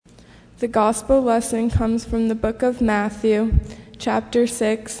The gospel lesson comes from the book of Matthew, chapter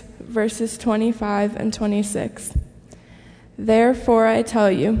 6, verses 25 and 26. Therefore I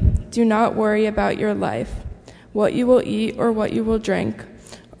tell you, do not worry about your life, what you will eat or what you will drink,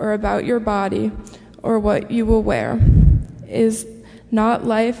 or about your body or what you will wear. Is not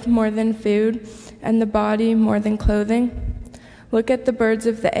life more than food, and the body more than clothing? Look at the birds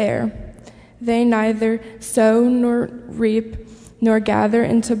of the air. They neither sow nor reap nor gather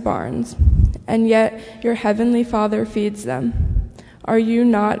into barns, and yet your heavenly Father feeds them. Are you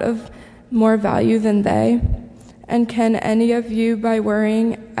not of more value than they? And can any of you, by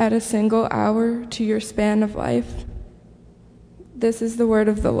worrying, add a single hour to your span of life? This is the word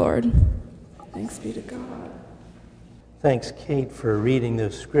of the Lord. Thanks be to God. Thanks, Kate, for reading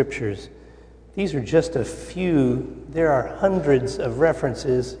those scriptures. These are just a few. There are hundreds of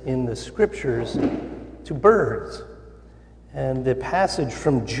references in the scriptures to birds. And the passage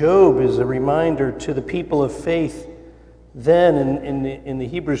from Job is a reminder to the people of faith then in the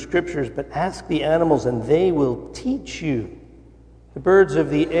Hebrew scriptures, but ask the animals and they will teach you. The birds of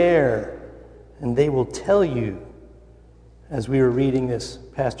the air, and they will tell you. As we were reading this,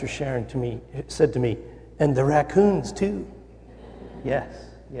 Pastor Sharon said to me, and the raccoons too. Yes.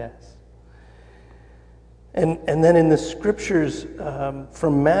 And then in the scriptures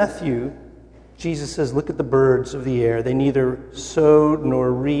from Matthew, Jesus says, look at the birds of the air. They neither sow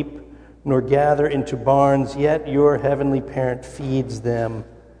nor reap nor gather into barns, yet your heavenly parent feeds them.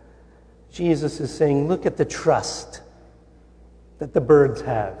 Jesus is saying, look at the trust that the birds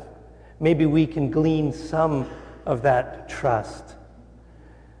have. Maybe we can glean some of that trust.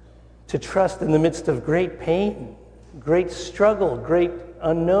 To trust in the midst of great pain, great struggle, great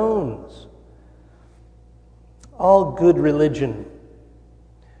unknowns. All good religion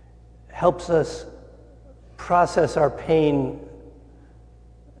helps us process our pain,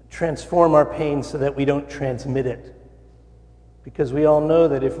 transform our pain so that we don't transmit it. Because we all know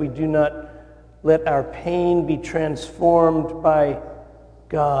that if we do not let our pain be transformed by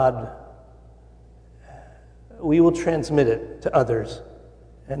God, we will transmit it to others.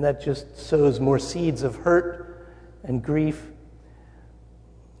 And that just sows more seeds of hurt and grief.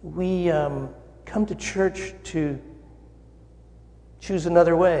 We come to church to choose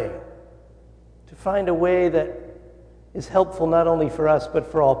another way, to find a way that is helpful not only for us, but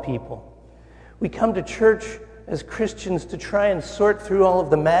for all people. We come to church as Christians to try and sort through all of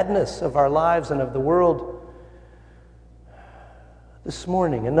the madness of our lives and of the world. This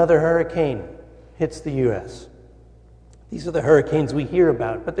morning, another hurricane hits the U.S. These are the hurricanes we hear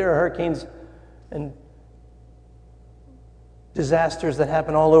about, but there are hurricanes and disasters that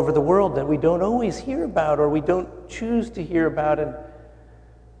happen all over the world that we don't always hear about or we don't choose to hear about.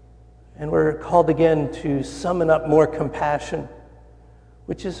 And we're called again to summon up more compassion,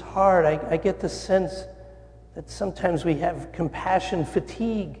 which is hard. I get the sense that sometimes we have compassion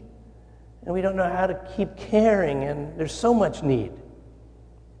fatigue and we don't know how to keep caring, and there's so much need.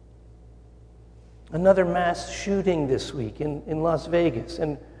 Another mass shooting this week in Las Vegas,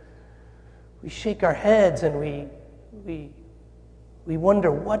 and we shake our heads and we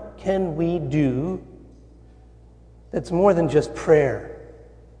wonder, what can we do that's more than just prayer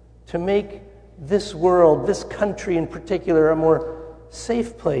to make this world, this country in particular, a more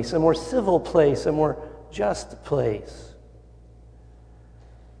safe place, a more civil place, a more just place?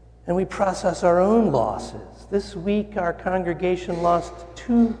 And we process our own losses. This week, our congregation lost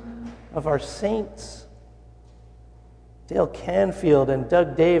 2 of our saints. Dale Canfield and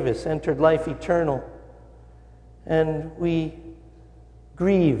Doug Davis entered life eternal, and we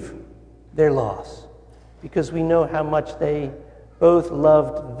grieve their loss because we know how much they both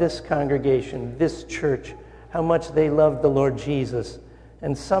loved this congregation, this church, how much they loved the Lord Jesus,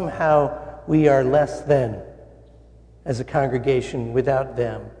 and somehow we are less than as a congregation without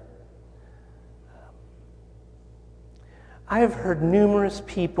them. I have heard numerous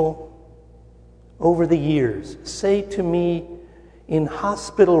people over the years say to me in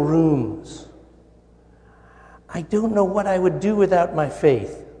hospital rooms, I don't know what I would do without my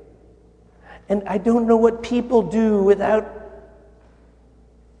faith. And I don't know what people do without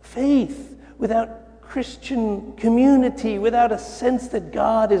faith, without Christian community, without a sense that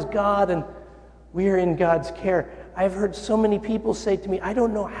God is God and we are in God's care. I've heard so many people say to me, I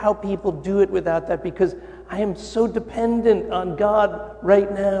don't know how people do it without that because I am so dependent on God right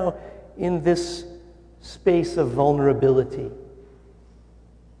now in this space of vulnerability.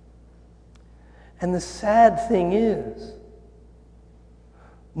 And the sad thing is,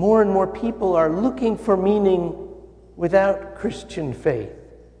 more and more people are looking for meaning without Christian faith,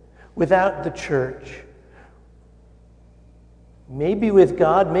 without the church, maybe with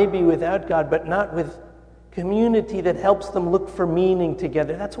God, maybe without God, but not with community that helps them look for meaning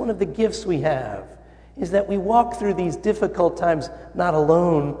together. That's one of the gifts we have, is that we walk through these difficult times not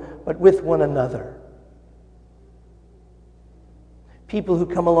alone, but with one another. People who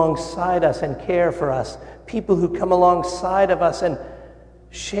come alongside us and care for us. People who come alongside of us and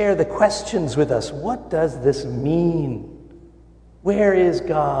share the questions with us. What does this mean? Where is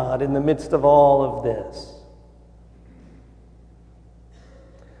God in the midst of all of this?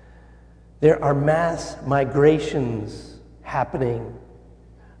 There are mass migrations happening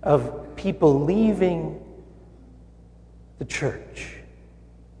of people leaving the church.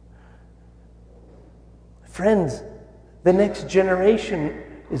 Friends, the next generation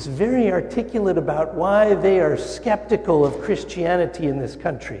is very articulate about why they are skeptical of Christianity in this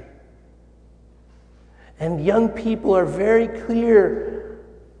country. And young people are very clear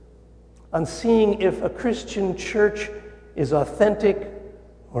on seeing if a Christian church is authentic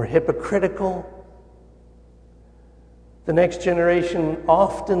or hypocritical. The next generation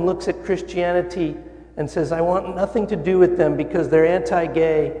often looks at Christianity and says, I want nothing to do with them because they're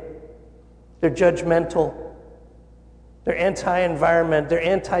anti-gay, they're judgmental, they're anti-environment, they're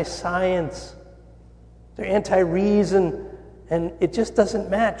anti-science, they're anti-reason, and it just doesn't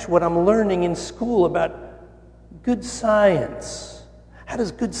match what I'm learning in school about good science. How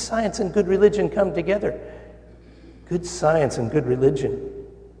does good science and good religion come together? Good science and good religion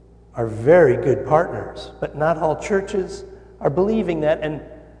are very good partners, but not all churches are believing that, and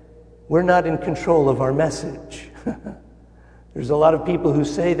we're not in control of our message. There's a lot of people who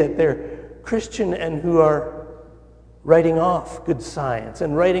say that they're Christian and who are writing off good science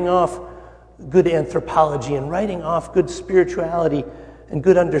and writing off good anthropology and writing off good spirituality and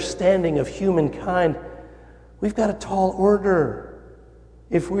good understanding of humankind. We've got a tall order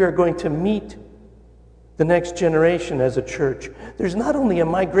if we are going to meet the next generation as a church. There's not only a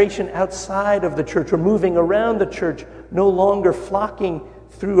migration outside of the church or moving around the church, no longer flocking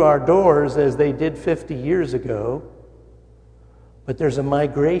through our doors as they did 50 years ago, but there's a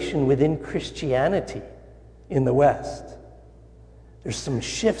migration within Christianity in the West. There's some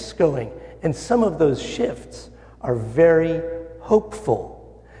shifts going, and some of those shifts are very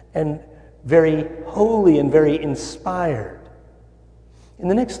hopeful and very holy and very inspired. In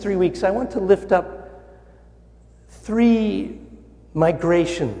the next 3 weeks, I want to lift up 3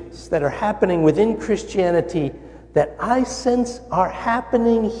 migrations that are happening within Christianity that I sense are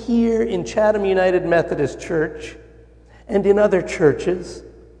happening here in Chatham United Methodist Church and in other churches.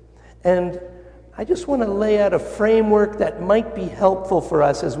 And I just want to lay out a framework that might be helpful for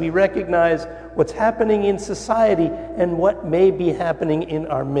us as we recognize what's happening in society and what may be happening in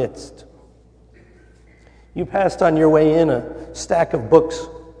our midst. You passed on your way in a stack of books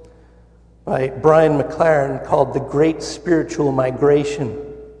by Brian McLaren called The Great Spiritual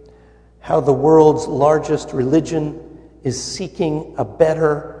Migration: How the World's Largest Religion is Seeking a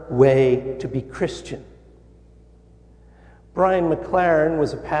Better Way to be Christian. Brian McLaren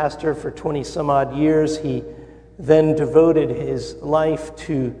was a pastor for 20 some odd years. He then devoted his life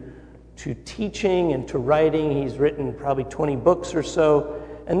to teaching and to writing. He's written probably 20 books or so,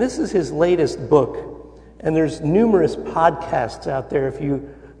 and this is his latest book. And there's numerous podcasts out there. If you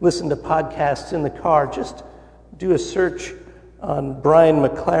listen to podcasts in the car, just do a search on Brian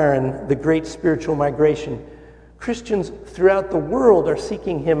McLaren, The Great Spiritual Migration. Christians throughout the world are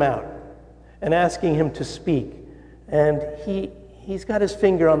seeking him out and asking him to speak. And he's got his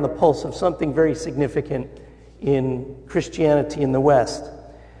finger on the pulse of something very significant in Christianity in the West.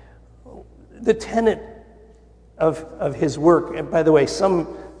 The tenet of his work, and by the way,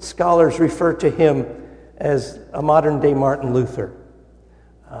 some scholars refer to him as a modern-day Martin Luther.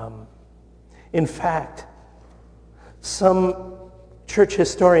 In fact, some church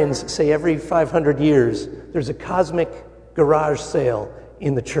historians say every 500 years there's a cosmic garage sale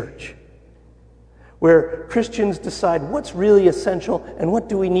in the church where Christians decide what's really essential and what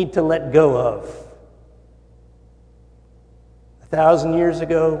do we need to let go of. 1,000 years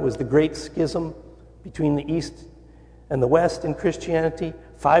ago was the Great Schism between the East and the West in Christianity.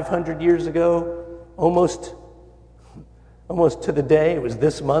 500 years ago, almost to the day, it was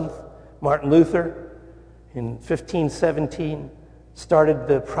this month, Martin Luther in 1517 started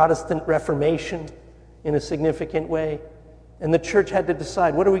the Protestant Reformation in a significant way. And the church had to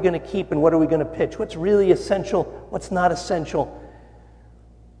decide, what are we going to keep and what are we going to pitch? What's really essential? What's not essential?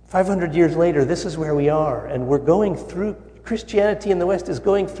 500 years later, this is where we are. And we're going through, Christianity in the West is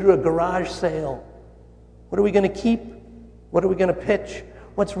going through a garage sale. What are we going to keep? What are we going to pitch?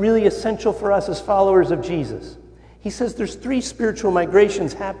 What's really essential for us as followers of Jesus? He says there's 3 spiritual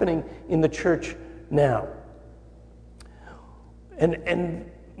migrations happening in the church now. And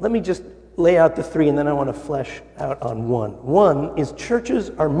let me just lay out the three, and then I want to flesh out on one. One is churches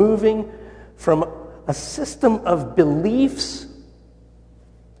are moving from a system of beliefs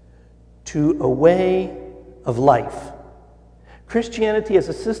to a way of life. Christianity is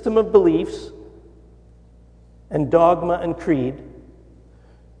a system of beliefs and dogma and creed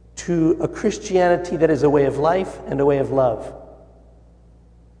to a Christianity that is a way of life and a way of love.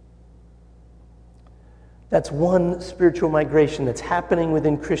 That's one spiritual migration that's happening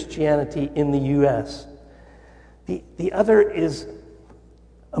within Christianity in the U.S. The other is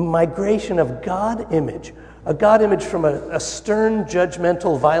a migration of God image, a God image from a stern,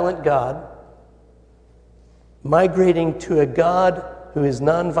 judgmental, violent God, migrating to a God who is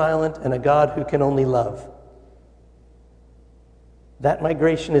nonviolent and a God who can only love. That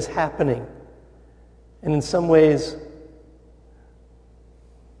migration is happening. And in some ways,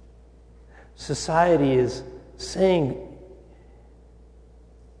 society is saying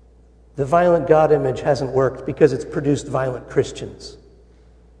the violent God image hasn't worked because it's produced violent Christians.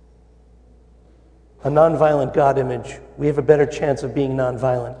 A nonviolent God image, we have a better chance of being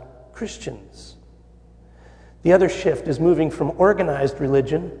nonviolent Christians. The other shift is moving from organized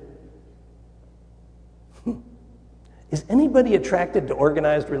religion. Is anybody attracted to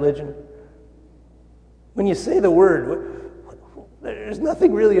organized religion? When you say the word, there's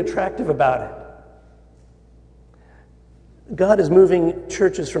nothing really attractive about it. God is moving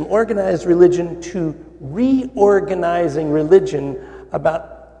churches from organized religion to reorganizing religion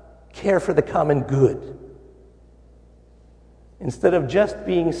about care for the common good. Instead of just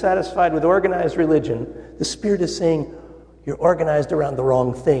being satisfied with organized religion, the Spirit is saying, you're organized around the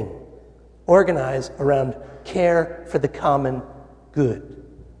wrong thing. Organize around care for the common good.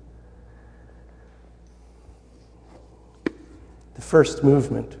 The first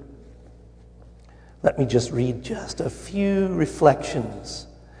movement. Let me just read just a few reflections.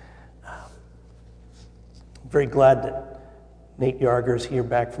 I'm very glad that Nate Yarger's here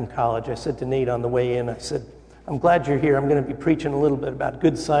back from college. I said to Nate on the way in, I said, I'm glad you're here. I'm going to be preaching a little bit about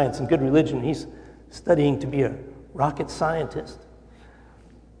good science and good religion. He's studying to be a rocket scientist.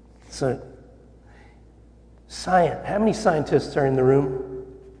 So, science. How many scientists are in the room?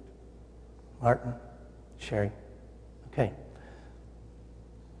 Martin? Sherry? Okay.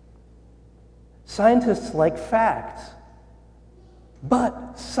 Scientists like facts.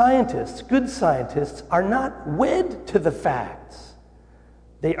 But scientists, good scientists, are not wed to the facts.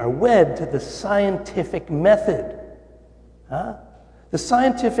 They are wed to the scientific method. The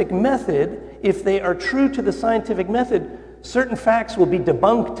scientific method, if they are true to the scientific method, certain facts will be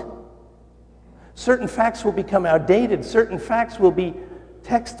debunked. Certain facts will become outdated. Certain facts will be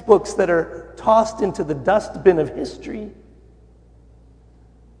textbooks that are tossed into the dustbin of history.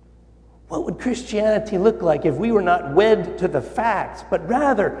 What would Christianity look like if we were not wed to the facts, but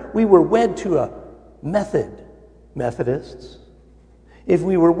rather we were wed to a method, Methodists? If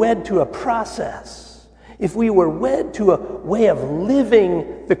we were wed to a process, if we were wed to a way of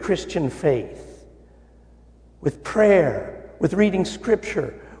living the Christian faith, with prayer, with reading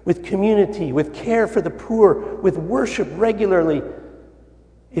Scripture, with community, with care for the poor, with worship regularly,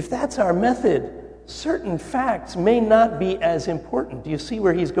 if that's our method, certain facts may not be as important. Do you see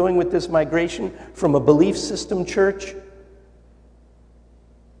where he's going with this migration from a belief system church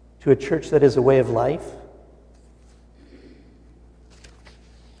to a church that is a way of life?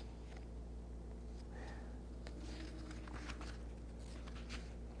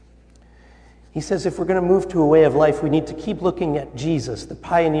 He says if we're going to move to a way of life, we need to keep looking at Jesus, the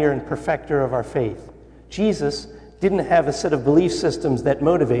pioneer and perfecter of our faith. Jesus didn't have a set of belief systems that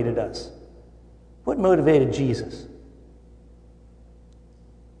motivated us. What motivated Jesus?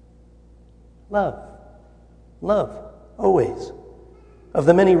 Love. Love, always. Of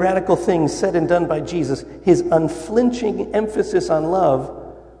the many radical things said and done by Jesus, his unflinching emphasis on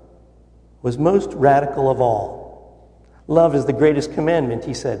love was most radical of all. Love is the greatest commandment,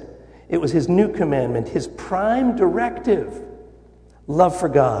 he said. It was his new commandment, his prime directive. Love for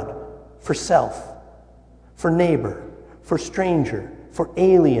God, for self, for neighbor, for stranger, for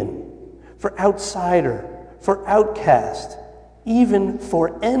alien, for outsider, for outcast, even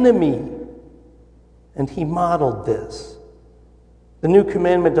for enemy. And he modeled this. The new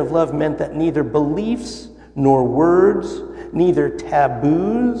commandment of love meant that neither beliefs nor words, neither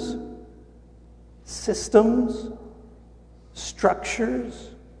taboos, systems, structures,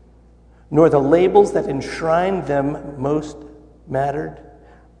 nor the labels that enshrined them most mattered.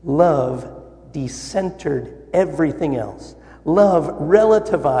 Love decentered everything else. Love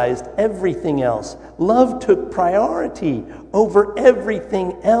relativized everything else. Love took priority over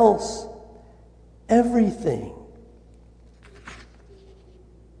everything else. Everything.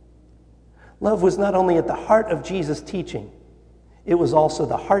 Love was not only at the heart of Jesus' teaching, it was also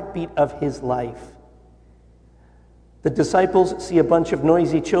the heartbeat of his life. The disciples see a bunch of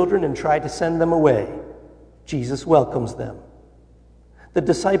noisy children and try to send them away. Jesus welcomes them. The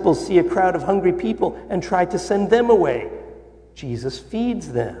disciples see a crowd of hungry people and try to send them away. Jesus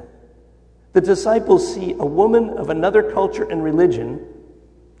feeds them. The disciples see a woman of another culture and religion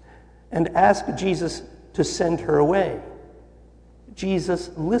and ask Jesus to send her away. Jesus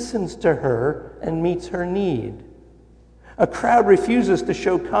listens to her and meets her need. A crowd refuses to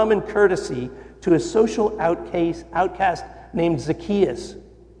show common courtesy to a social outcast named Zacchaeus.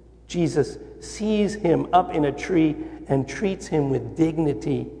 Jesus sees him up in a tree and treats him with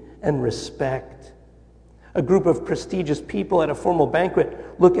dignity and respect. A group of prestigious people at a formal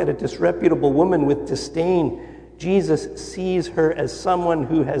banquet look at a disreputable woman with disdain. Jesus sees her as someone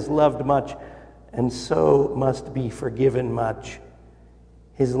who has loved much and so must be forgiven much.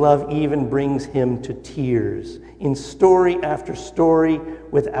 His love even brings him to tears. In story after story,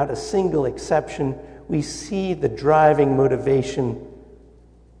 without a single exception, we see the driving motivation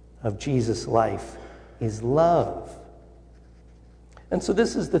of Jesus' life is love. And so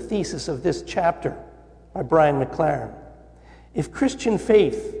this is the thesis of this chapter by Brian McLaren. If Christian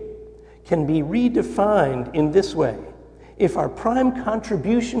faith can be redefined in this way, if our prime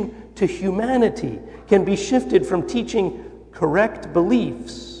contribution to humanity can be shifted from teaching correct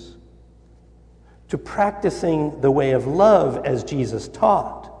beliefs to practicing the way of love as Jesus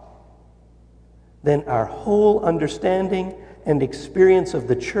taught, then our whole understanding and experience of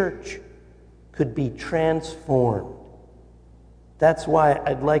the church could be transformed. That's why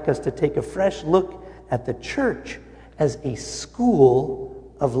I'd like us to take a fresh look at the church as a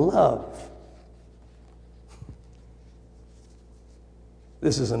school of love.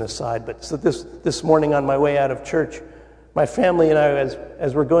 This is an aside, but so this morning on my way out of church, my family and I,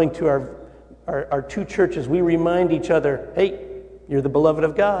 as we're going to our two churches, we remind each other, hey, you're the beloved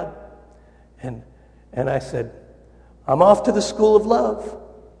of God. And I said, I'm off to the school of love.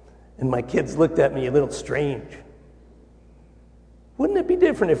 And my kids looked at me a little strange. Wouldn't it be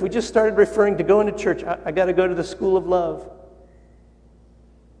different if we just started referring to going to church? I got to go to the school of love.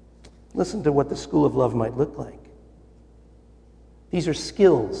 Listen to what the school of love might look like. These are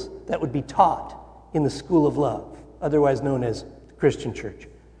skills that would be taught in the school of love, otherwise known as the Christian church.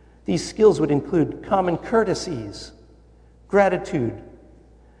 These skills would include common courtesies, gratitude,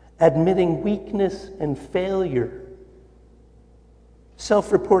 admitting weakness and failure,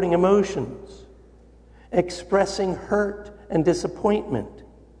 self-reporting emotions, expressing hurt and disappointment,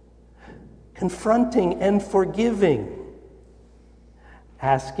 confronting and forgiving,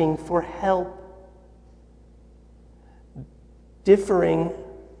 asking for help, differing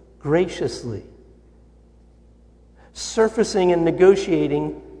graciously, surfacing and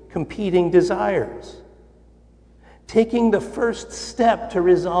negotiating competing desires, taking the first step to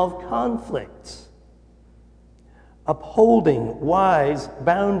resolve conflicts, upholding wise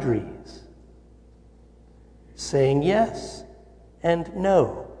boundaries, saying yes and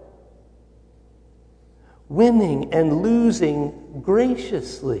no, winning and losing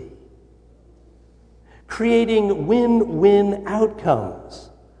graciously, creating win-win outcomes,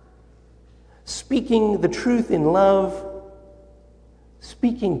 speaking the truth in love,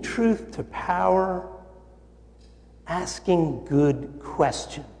 speaking truth to power, asking good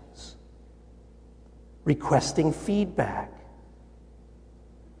questions, requesting feedback,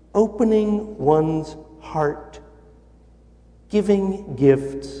 opening one's heart, giving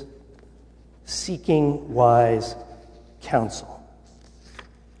gifts, seeking wise counsel.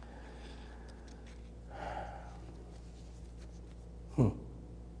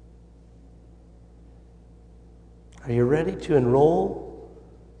 Are you ready to enroll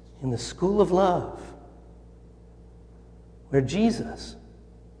in the school of love, where Jesus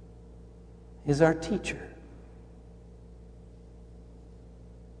is our teacher?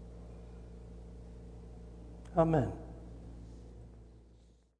 Amen.